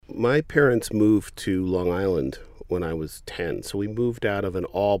My parents moved to Long Island when I was 10. So we moved out of an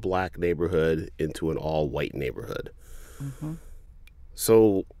all-black neighborhood into an all-white neighborhood. Mm-hmm.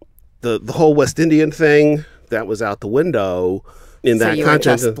 So the whole West Indian thing, that was out the window. In so that you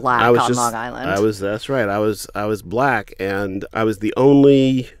context, were just black I was on just, Long Island. That's right. I was black, and I was the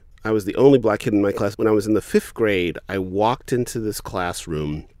only black kid in my class. When I was in the 5th grade, I walked into this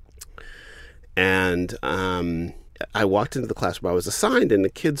classroom, and I walked into the classroom I was assigned, and the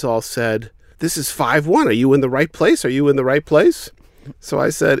kids all said, "This is 5-1. Are you in the right place? Are you in the right place?" So I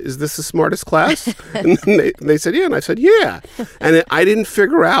said, "Is this the smartest class?" And they said, "Yeah." And I said, "Yeah." And I didn't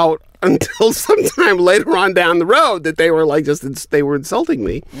figure out until sometime later on down the road that they were they were insulting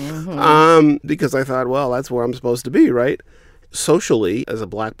me. Mm-hmm. Because I thought, well, that's where I'm supposed to be, right? Socially, as a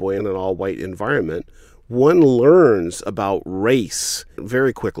black boy in an all-white environment, one learns about race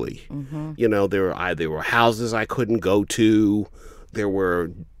very quickly. Mm-hmm. You know, there were houses I couldn't go to. There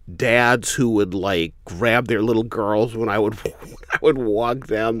were dads who would grab their little girls when I would walk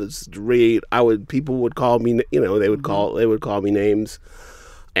down the street. People would call me, they would call me names.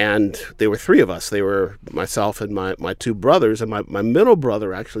 And there were 3 of us. They were myself and my 2 brothers, and my middle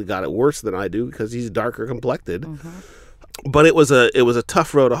brother actually got it worse than I do because he's darker complected. Mm-hmm. But it was a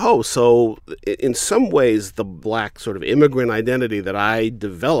tough road to hoe. So in some ways, the black sort of immigrant identity that I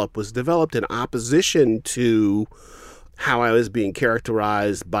developed was developed in opposition to how I was being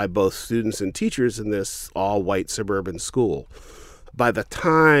characterized by both students and teachers in this all-white suburban school. By the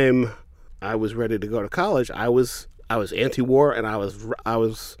time I was ready to go to college, I was anti-war, and I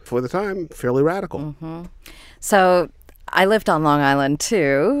was for the time fairly radical. Mm-hmm. So I lived on Long Island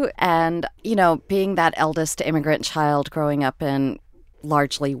too, and being that eldest immigrant child growing up in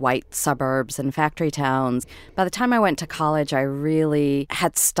largely white suburbs and factory towns, by the time I went to college, I really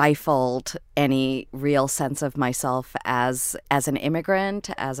had stifled any real sense of myself as an immigrant,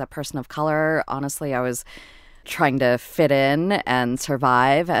 as a person of color. Honestly, I was trying to fit in and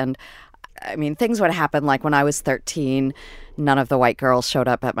survive, and I mean, things would happen like when I was 13, none of the white girls showed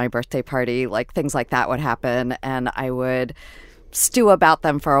up at my birthday party. Things like that would happen, and I would stew about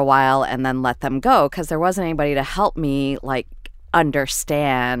them for a while and then let them go because there wasn't anybody to help me,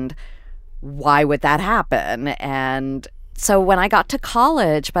 understand why would that happen. And so when I got to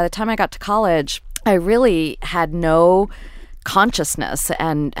college, by the time I got to college, I really had no consciousness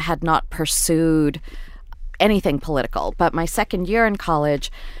and had not pursued anything political. But my second year in college,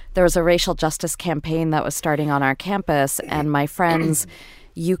 there was a racial justice campaign that was starting on our campus, and my friends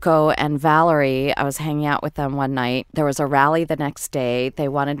Yuko and Valerie, I was hanging out with them one night. There was a rally the next day. They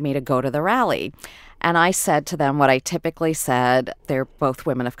wanted me to go to the rally. And I said to them what I typically said. They're both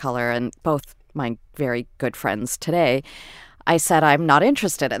women of color and both my very good friends today. I said, I'm not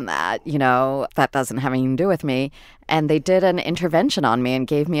interested in that. That doesn't have anything to do with me. And they did an intervention on me and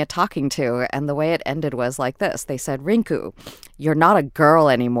gave me a talking to. And the way it ended was like this. They said, Rinku, you're not a girl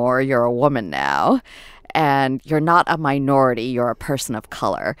anymore. You're a woman now. And you're not a minority. You're a person of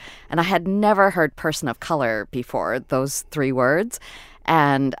color. And I had never heard person of color before, those 3 words.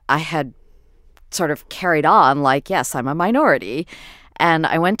 And I had sort of carried on yes, I'm a minority. And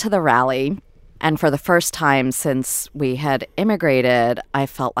I went to the rally. And for the first time since we had immigrated, I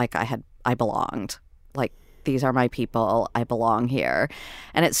felt like I belonged. These are my people. I belong here.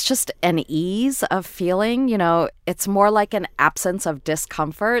 And it's just an ease of feeling, it's more like an absence of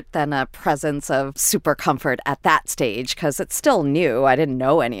discomfort than a presence of super comfort at that stage because it's still new. I didn't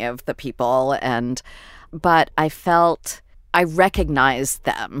know any of the people. But I recognized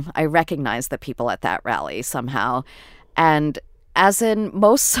them. I recognized the people at that rally somehow. And as in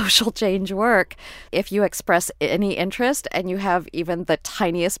most social change work, if you express any interest and you have even the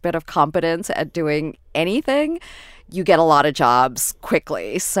tiniest bit of competence at doing anything, you get a lot of jobs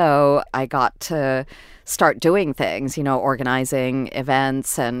quickly. So I got to start doing things, organizing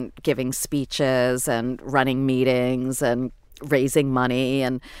events and giving speeches and running meetings and raising money.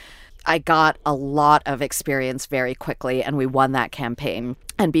 And I got a lot of experience very quickly, and we won that campaign.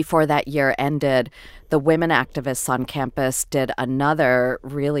 And before that year ended, the women activists on campus did another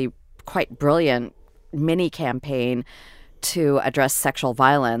really quite brilliant mini campaign to address sexual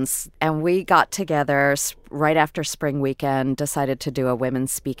violence. And we got together right after spring weekend, decided to do a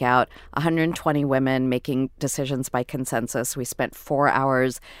Women's Speak Out, 120 women making decisions by consensus. We spent 4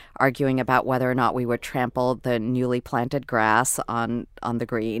 hours arguing about whether or not we would trample the newly planted grass on the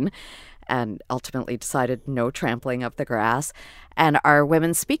green, and ultimately decided no trampling of the grass. And our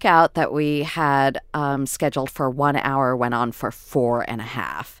Women's Speak Out that we had scheduled for 1 hour went on for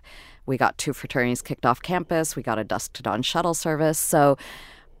 4.5. We got 2 fraternities kicked off campus. We got a dusk to dawn shuttle service. So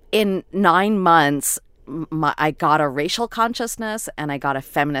in 9 months, I got a racial consciousness and I got a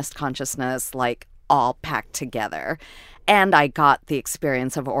feminist consciousness, like all packed together. And I got the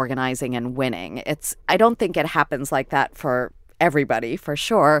experience of organizing and winning. I don't think it happens like that for everybody, for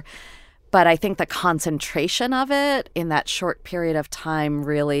sure. But I think the concentration of it in that short period of time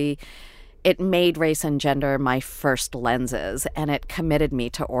really, it made race and gender my first lenses, and it committed me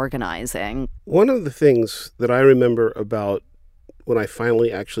to organizing. One of the things that I remember about when I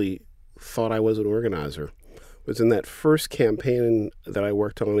finally actually thought I was an organizer was in that first campaign that I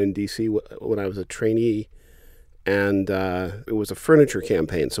worked on in D.C. when I was a trainee. And it was a furniture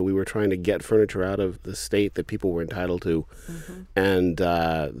campaign, so we were trying to get furniture out of the state that people were entitled to. Mm-hmm. And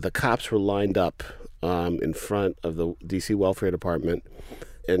the cops were lined up in front of the D.C. Welfare Department.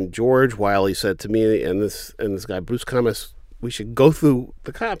 And George Wiley said to me and this guy, Bruce Kamas, we should go through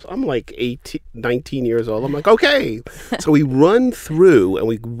the cops. I'm like 19 years old. I'm like, okay. So we run through and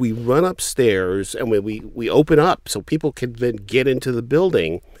we run upstairs and we open up so people can then get into the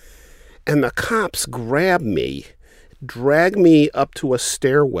building. And the cops grab me, drag me up to a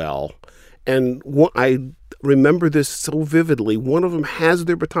stairwell, and I remember this so vividly. One of them has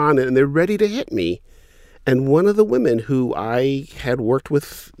their baton and they're ready to hit me. And one of the women who I had worked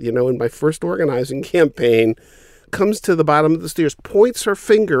with, in my first organizing campaign, comes to the bottom of the stairs, points her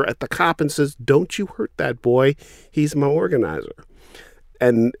finger at the cop and says, "Don't you hurt that boy. He's my organizer."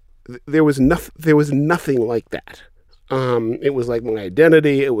 And there was nothing like that. It was like my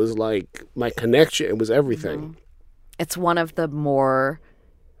identity. It was like my connection. It was everything. Mm-hmm. It's one of the more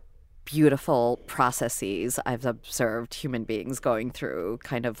beautiful processes I've observed human beings going through,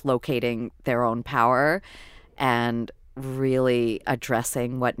 kind of locating their own power and really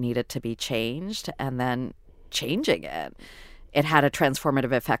addressing what needed to be changed and then changing it. It had a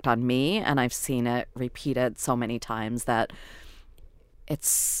transformative effect on me, and I've seen it repeated so many times that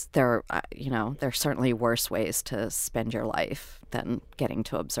there are certainly worse ways to spend your life than getting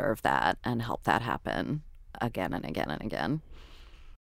to observe that and help that happen again and again and again.